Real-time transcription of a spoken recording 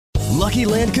Lucky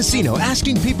Land Casino,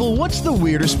 asking people, what's the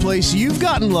weirdest place you've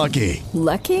gotten lucky?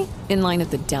 Lucky? In line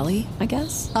at the deli, I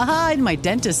guess? Aha, in my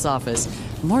dentist's office.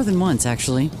 More than once,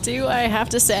 actually. Do I have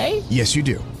to say? Yes, you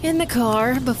do. In the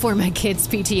car before my kids'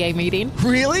 PTA meeting.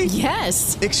 Really?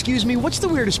 Yes. Excuse me, what's the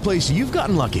weirdest place you've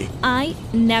gotten lucky? I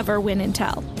never win and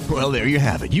tell. Well, there you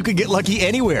have it. You can get lucky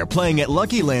anywhere, playing at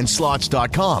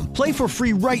LuckyLandSlots.com. Play for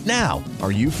free right now.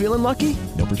 Are you feeling lucky?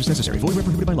 No purchase necessary. Void where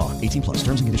prohibited by law. 18 plus.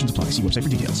 Terms and conditions apply. See website for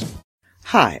details.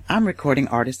 Hi, I'm recording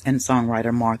artist and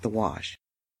songwriter Martha Wash.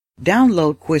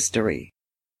 Download Quistory,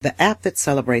 the app that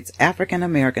celebrates African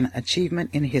American achievement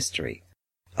in history.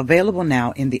 Available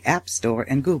now in the App Store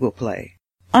and Google Play.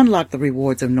 Unlock the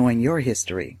rewards of knowing your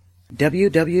history.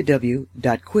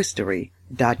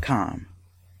 www.quistory.com.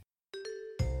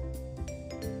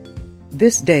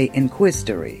 This day in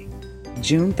Quistory,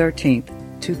 June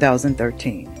 13th,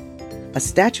 2013. A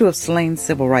statue of slain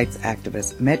civil rights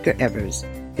activist Medgar Evers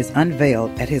is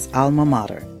unveiled at his alma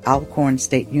mater, Alcorn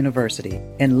State University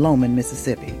in Loman,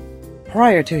 Mississippi.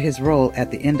 Prior to his role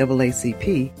at the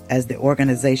NAACP as the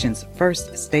organization's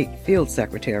first state field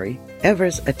secretary,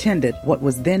 Evers attended what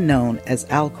was then known as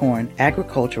Alcorn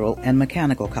Agricultural and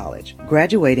Mechanical College,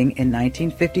 graduating in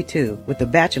 1952 with a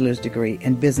bachelor's degree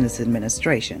in business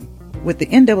administration. With the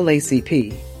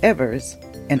NAACP, Evers,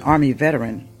 an Army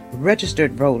veteran,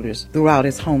 registered voters throughout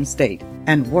his home state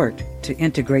and worked to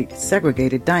integrate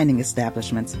segregated dining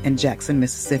establishments in Jackson,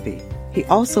 Mississippi. He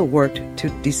also worked to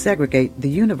desegregate the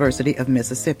University of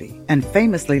Mississippi and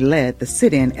famously led the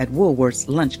sit-in at Woolworth's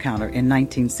lunch counter in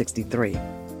 1963.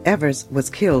 Evers was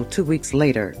killed 2 weeks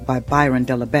later by Byron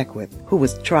Della Beckwith, who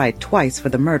was tried twice for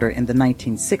the murder in the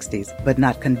 1960s but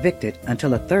not convicted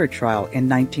until a third trial in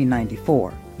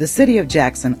 1994. The city of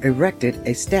Jackson erected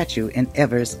a statue in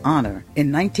Evers' honor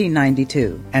in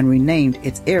 1992 and renamed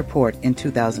its airport in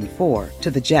 2004 to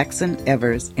the Jackson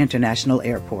Evers International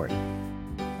Airport.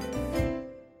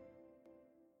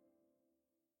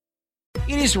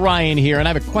 It is Ryan here, and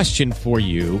I have a question for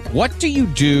you. What do you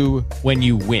do when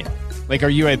you win? Like, are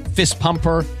you a fist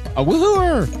pumper, a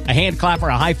woohooer, a hand clapper,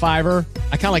 a high fiver?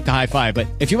 I kind of like the high five, but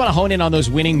if you want to hone in on those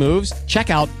winning moves, check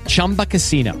out Chumba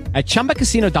Casino. At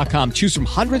ChumbaCasino.com, choose from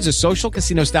hundreds of social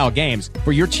casino-style games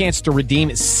for your chance to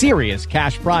redeem serious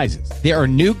cash prizes. There are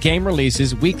new game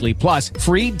releases weekly, plus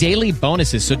free daily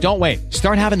bonuses, so don't wait.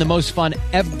 Start having the most fun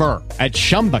ever at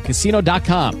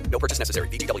ChumbaCasino.com. No purchase necessary.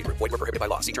 VGW Group. Void where prohibited by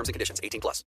law. See terms and conditions. 18 plus.